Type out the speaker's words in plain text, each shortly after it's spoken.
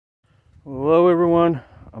Hello everyone,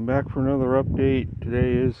 I'm back for another update.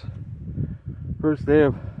 Today is first day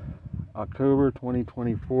of October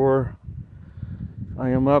 2024. I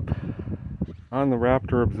am up on the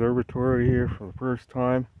Raptor Observatory here for the first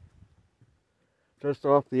time, just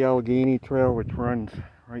off the Allegheny Trail, which runs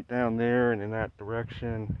right down there and in that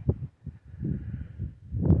direction.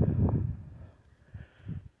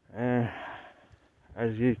 And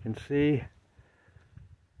as you can see,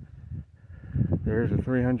 there's a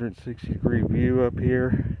 360-degree view up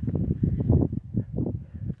here.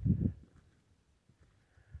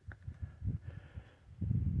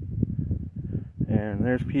 And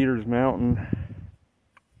there's Peters Mountain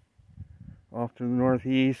off to the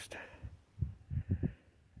northeast.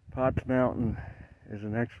 Potts Mountain is the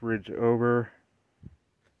next ridge over.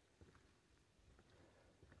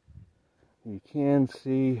 You can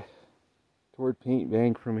see toward Paint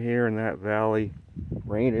Bank from here in that valley.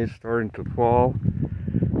 Rain is starting to fall.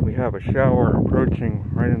 We have a shower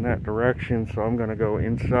approaching right in that direction, so I'm going to go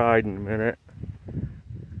inside in a minute.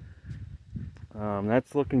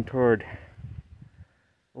 That's looking toward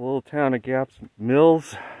the little town of Gaps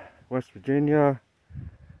Mills, West Virginia.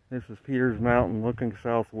 This is Peters Mountain looking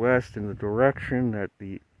southwest in the direction that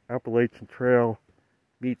the Appalachian Trail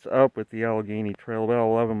meets up with the Allegheny Trail, about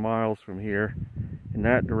 11 miles from here in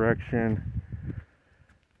that direction.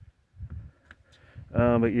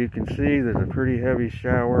 But you can see there's a pretty heavy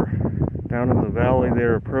shower down in the valley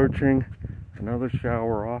there approaching. Another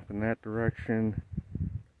shower off in that direction.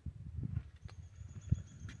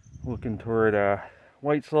 Looking toward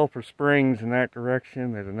White Sulphur Springs in that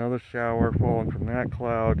direction. There's another shower falling from that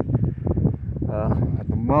cloud. At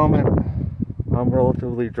the moment, I'm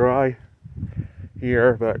relatively dry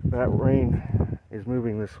here, but that rain is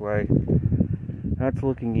moving this way. That's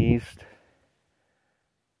looking east.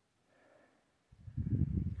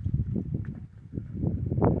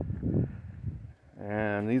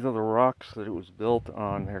 And these are the rocks that it was built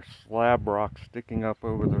on. They're slab rocks sticking up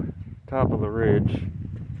over the top of the ridge.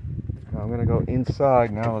 I'm going to go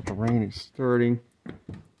inside now that the rain is starting.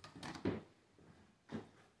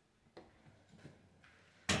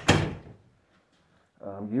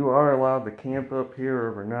 You are allowed to camp up here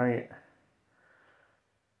overnight.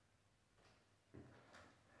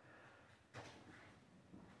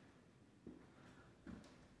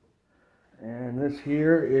 And this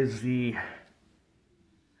here is they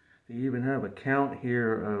even have a count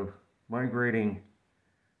here of migrating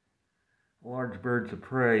large birds of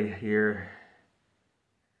prey here.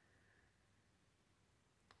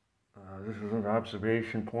 This is an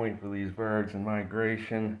observation point for these birds in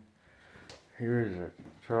migration. Here is a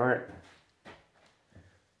chart.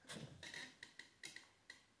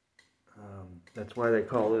 That's why they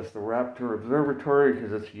call this the Raptor Observatory,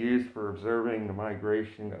 because it's used for observing the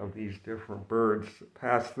migration of these different birds that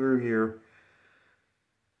pass through here.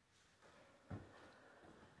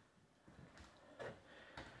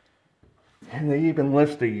 And they even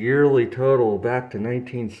list a yearly total back to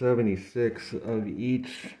 1976 of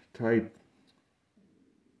each type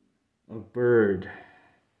of bird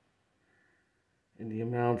and the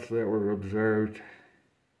amounts that were observed.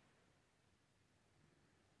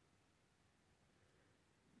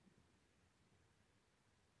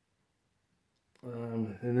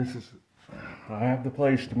 And this is, I have the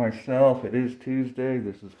place to myself. It is Tuesday.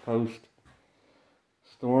 This is post-storm.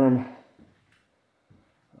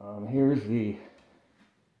 Here's the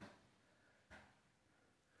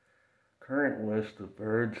current list of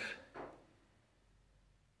birds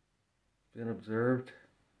been observed.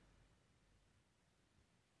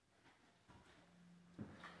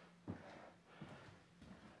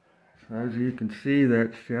 So as you can see,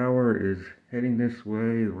 that shower is heading this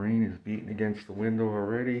way. The rain is beating against the window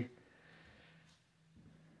already.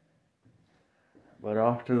 But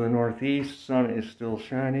off to the northeast, sun is still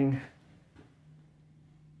shining.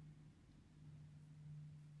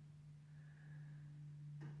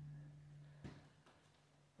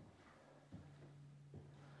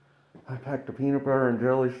 I packed a peanut butter and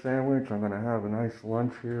jelly sandwich. I'm going to have a nice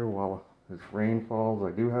lunch here while this rain falls.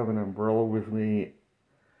 I do have an umbrella with me.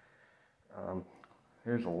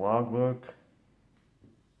 Here's a logbook.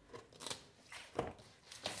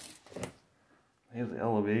 Here's the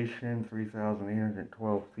elevation,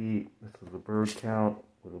 3,812 feet. This is the bird count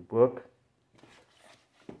with a book.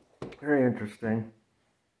 Very interesting.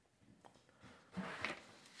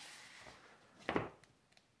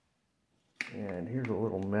 And here's a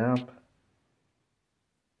little map.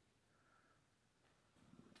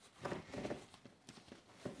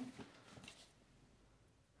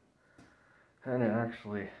 And it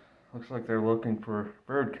actually looks like they're looking for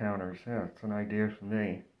bird counters. Yeah, it's an idea for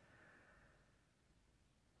me.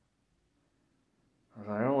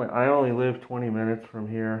 I only live 20 minutes from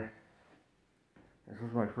here. This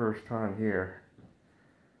is my first time here.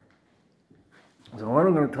 So what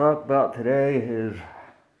I'm going to talk about today is,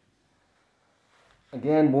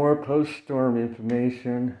 again, more post-storm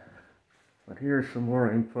information. But here's some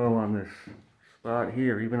more info on this spot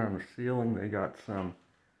here. Even on the ceiling, they got some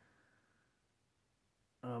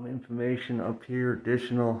information up here,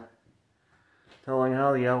 additional, telling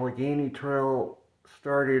how the Allegheny Trail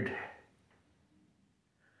started.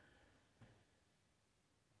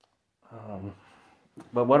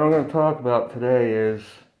 But what I'm going to talk about today is,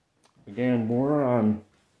 again, more on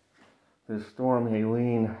this storm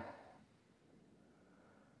Helene.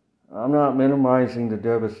 I'm not minimizing the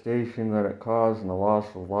devastation that it caused and the loss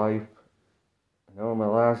of life. I know in my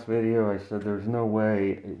last video I said there's no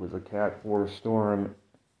way it was a Cat 4 storm.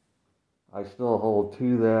 I still hold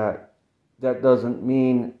to that. That doesn't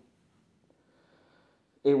mean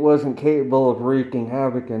it wasn't capable of wreaking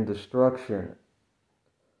havoc and destruction.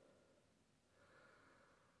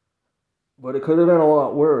 But it could have been a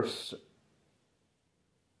lot worse.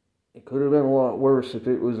 It could have been a lot worse if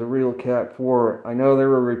it was a real Cat 4. I know there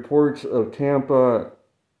were reports of Tampa.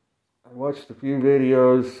 I watched a few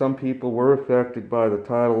videos. Some people were affected by the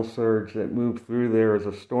tidal surge that moved through there as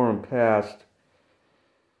a storm passed.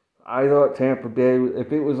 I thought Tampa Bay,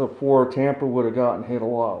 if it was a 4, Tampa would have gotten hit a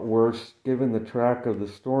lot worse. Given the track of the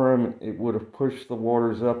storm, it would have pushed the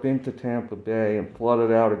waters up into Tampa Bay and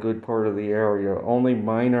flooded out a good part of the area. Only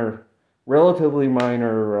relatively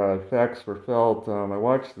minor effects were felt. I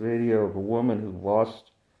watched the video of a woman who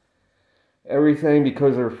lost everything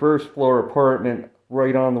because her first floor apartment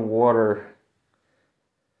right on the water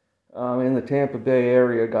in the Tampa Bay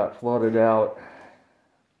area got flooded out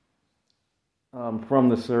from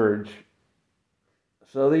the surge.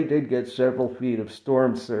 So they did get several feet of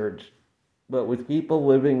storm surge. But with people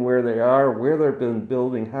living where they are, where they've been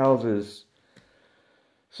building houses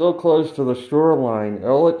so close to the shoreline,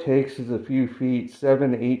 all it takes is a few feet,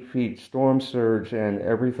 7, 8 feet storm surge, and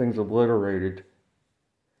everything's obliterated.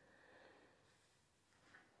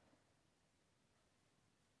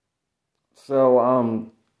 So,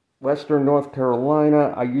 Western North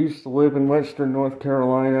Carolina, I used to live in Western North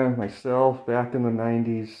Carolina myself back in the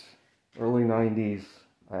 90s, early 90s.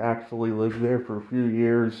 I actually lived there for a few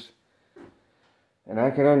years. And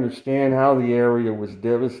I can understand how the area was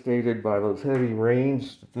devastated by those heavy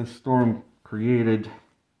rains that this storm created.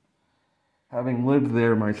 Having lived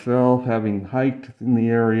there myself, having hiked in the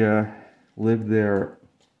area, lived there.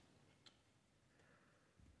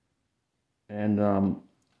 And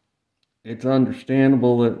it's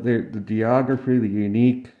understandable that the geography, the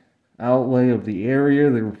unique outlay of the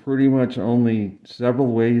area, there were pretty much only several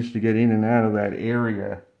ways to get in and out of that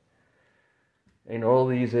area. And all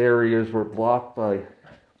these areas were blocked by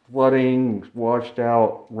flooding, washed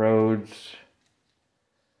out roads.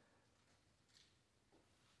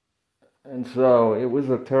 And so it was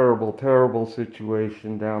a terrible, terrible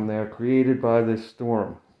situation down there created by this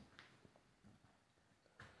storm.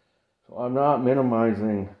 So I'm not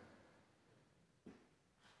minimizing.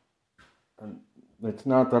 It's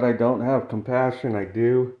not that I don't have compassion, I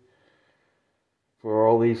do, for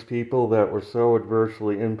all these people that were so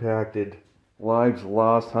adversely impacted. Lives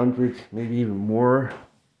lost, hundreds, maybe even more,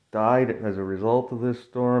 died as a result of this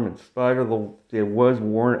storm. In spite of there was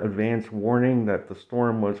advance warning that the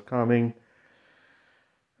storm was coming.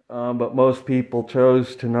 But most people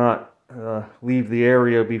chose to not leave the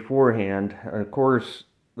area beforehand. Of course,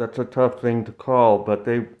 that's a tough thing to call, but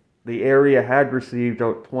the area had received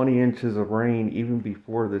about 20 inches of rain even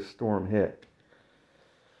before this storm hit.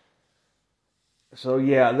 So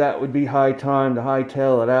yeah, that would be high time to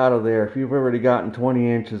hightail it out of there. If you've already gotten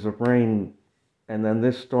 20 inches of rain, and then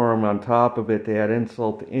this storm on top of it, they had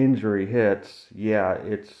insult to injury hits, yeah,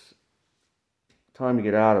 it's time to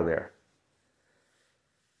get out of there.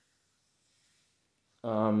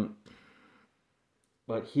 But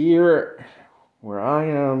here, where I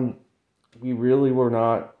am, we really were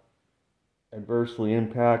not adversely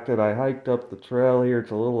impacted. I hiked up the trail here.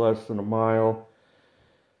 It's a little less than a mile.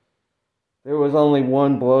 There was only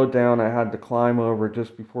one blowdown I had to climb over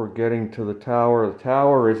just before getting to the tower. The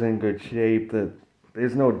tower is in good shape.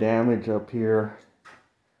 There's no damage up here.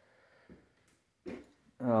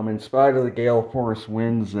 In spite of the gale force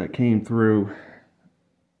winds that came through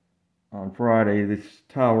on Friday, this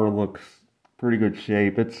tower looks pretty good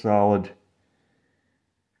shape. It's solid.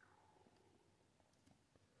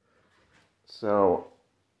 So,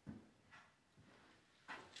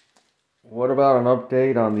 what about an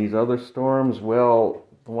update on these other storms? Well,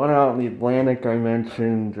 the one out in the Atlantic I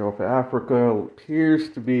mentioned, off Africa, appears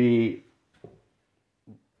to be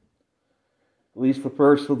least the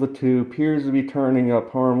first of the two, appears to be turning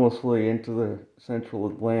up harmlessly into the central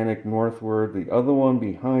Atlantic northward. The other one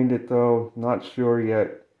behind it, though, not sure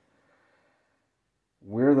yet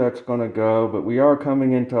where that's going to go, but we are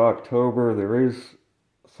coming into October. There is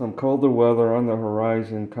some colder weather on the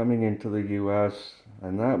horizon coming into the U.S.,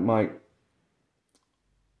 and that might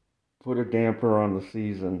put a damper on the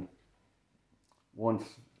season once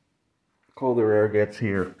colder air gets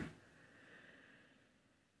here.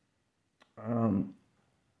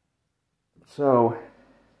 So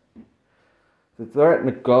the threat in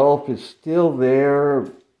the Gulf is still there.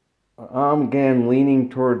 I'm again leaning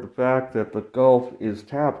toward the fact that the Gulf is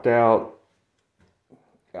tapped out.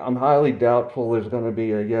 I'm highly doubtful there's going to be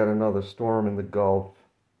yet another storm in the Gulf.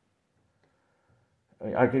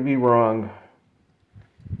 I could be wrong.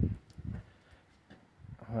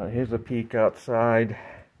 Here's a peek outside.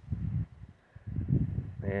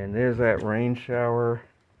 And there's that rain shower.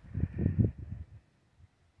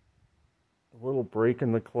 A little break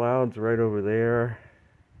in the clouds right over there.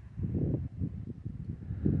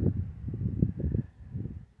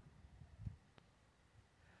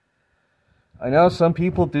 I know some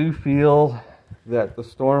people do feel that the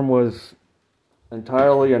storm was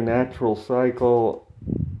entirely a natural cycle,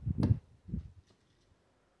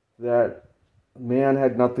 that man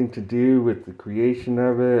had nothing to do with the creation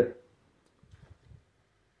of it.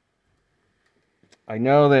 I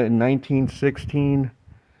know that in 1916,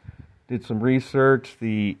 did some research,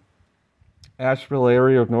 the Asheville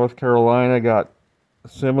area of North Carolina got a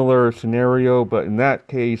similar scenario, but in that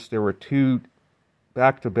case there were two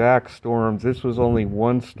back-to-back storms. This was only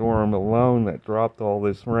one storm alone that dropped all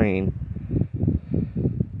this rain.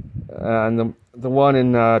 And the one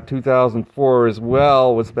in 2004 as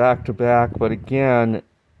well was back-to-back, but again,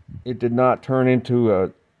 it did not turn into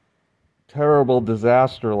a terrible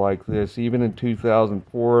disaster like this. Even in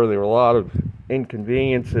 2004, there were a lot of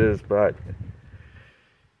inconveniences, but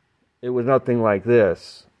it was nothing like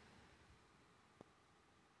this.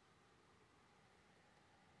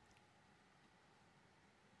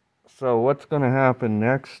 So what's going to happen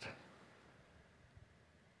next?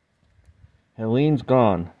 Helene's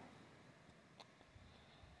gone.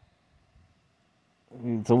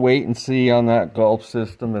 It's a wait and see on that Gulf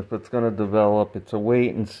system if it's going to develop. It's a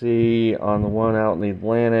wait and see on the one out in the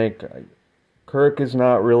Atlantic. Kirk is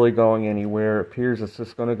not really going anywhere. It appears it's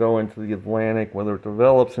just going to go into the Atlantic. Whether it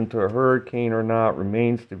develops into a hurricane or not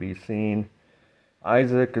remains to be seen.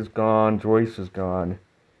 Isaac is gone. Joyce is gone.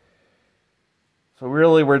 So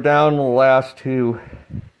really we're down to the last two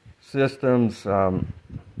systems. And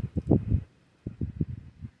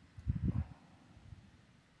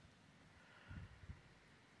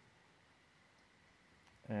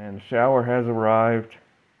the shower has arrived,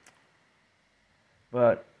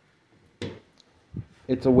 but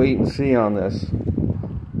it's a wait and see on this.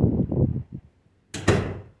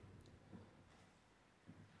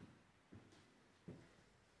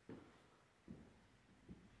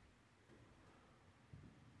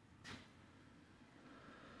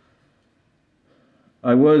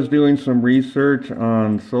 I was doing some research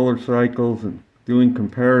on solar cycles and doing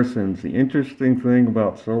comparisons. The interesting thing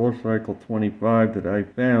about solar cycle 25 that I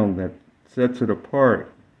found that sets it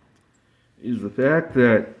apart is the fact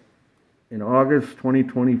that in August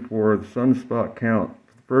 2024, the sunspot count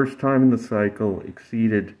for the first time in the cycle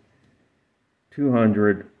exceeded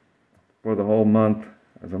 200 for the whole month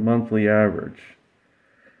as a monthly average.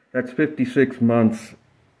 That's 56 months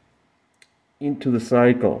into the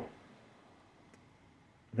cycle.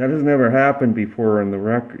 That has never happened before in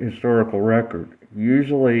the historical record.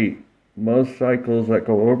 Usually, most cycles that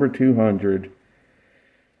go over 200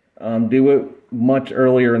 do it much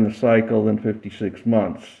earlier in the cycle than 56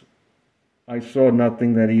 months. I saw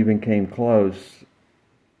nothing that even came close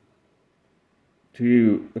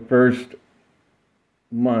to the first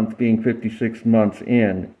month being 56 months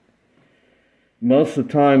in. Most of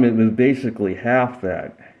the time, it was basically half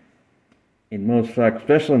that. In most cycles,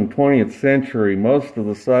 especially in the 20th century, most of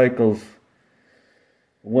the cycles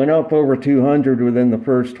went up over 200 within the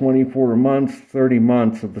first 24 months, 30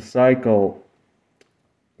 months of the cycle.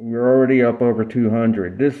 We're already up over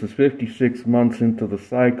 200. This is 56 months into the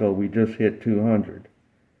cycle, we just hit 200.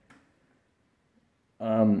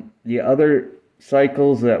 The other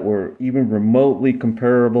cycles that were even remotely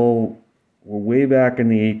comparable were way back in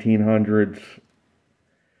the 1800s.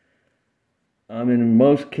 In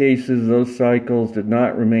most cases, those cycles did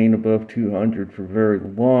not remain above 200 for very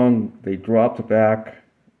long. They dropped back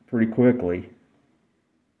pretty quickly.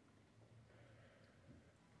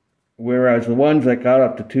 Whereas the ones that got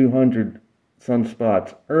up to 200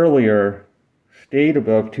 sunspots earlier stayed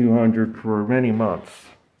above 200 for many months.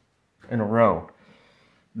 in a row.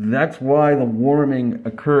 That's why the warming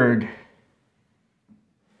occurred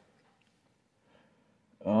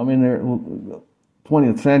in the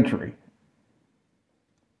 20th century.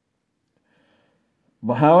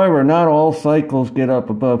 But however, not all cycles get up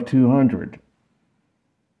above 200.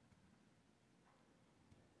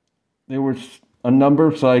 There was a number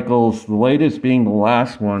of cycles, the latest being the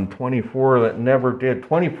last one, 24, that never did.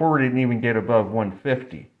 24 didn't even get above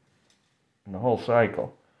 150 in the whole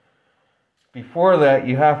cycle. Before that,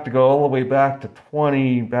 you have to go all the way back to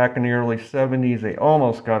 20, back in the early 70s, they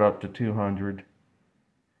almost got up to 200.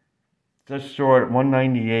 Just short,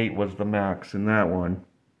 198 was the max in that one.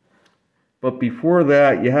 But before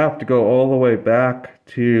that, you have to go all the way back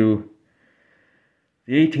to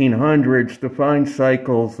the 1800s to find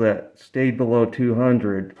cycles that stayed below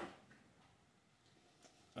 200.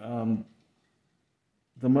 The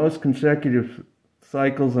most consecutive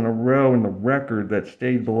cycles in a row in the record that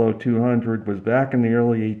stayed below 200 was back in the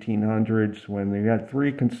early 1800s, when they had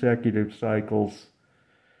 3 consecutive cycles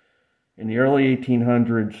in the early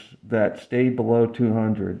 1800s that stayed below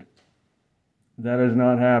 200. That has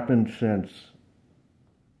not happened since.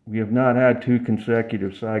 We have not had 2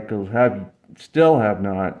 consecutive cycles. Still have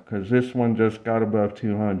not, because this one just got above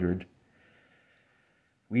 200.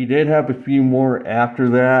 We did have a few more after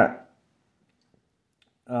that.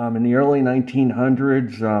 In the early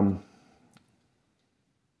 1900s,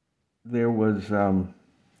 there was a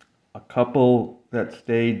couple that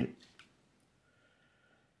stayed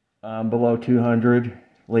below 200,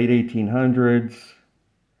 late 1800s.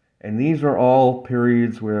 And these are all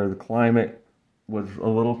periods where the climate was a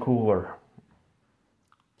little cooler.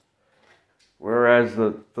 Whereas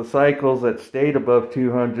the cycles that stayed above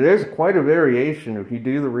 200, there's quite a variation if you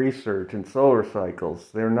do the research in solar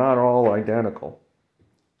cycles. They're not all identical.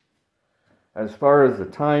 As far as the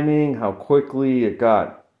timing, how quickly it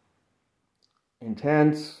got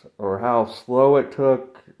intense, or how slow it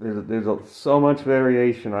took, there's so much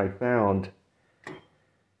variation I found.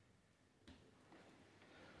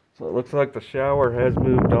 So it looks like the shower has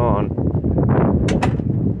moved on.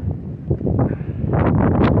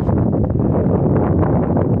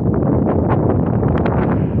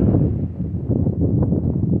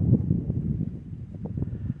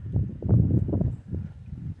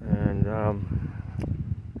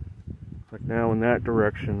 Like now in that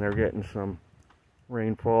direction, they're getting some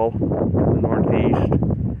rainfall to the northeast.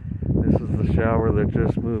 This is the shower that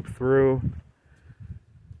just moved through.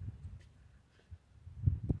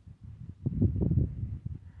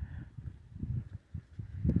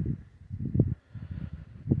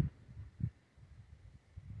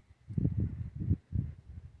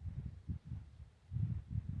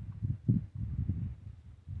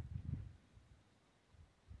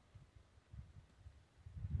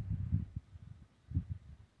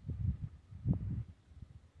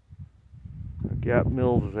 Gap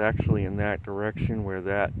Mills is actually in that direction where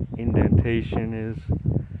that indentation is.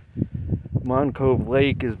 Mon Cove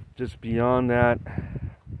Lake is just beyond that.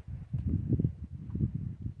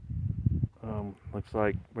 Looks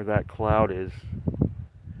like where that cloud is.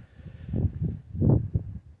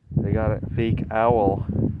 They got a fake owl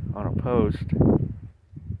on a post.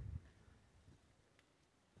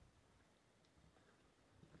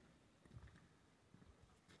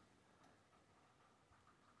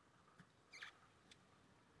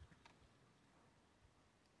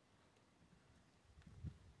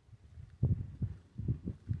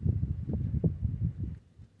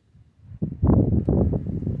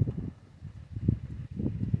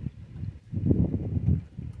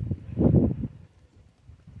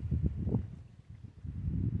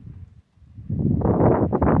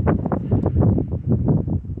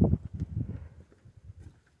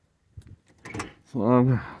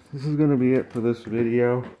 So this is going to be it for this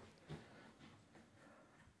video.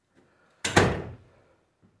 I'm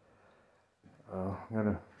going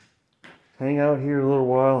to hang out here a little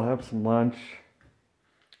while, have some lunch.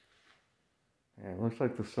 And it looks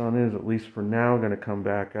like the sun is, at least for now, going to come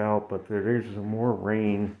back out, but there is some more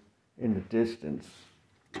rain in the distance.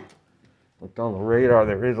 Looked on the radar,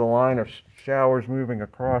 there is a line of showers moving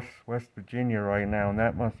across West Virginia right now, and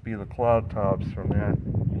that must be the cloud tops from that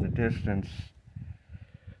in the distance.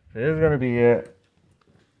 It is going to be it.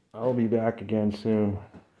 I'll be back again soon.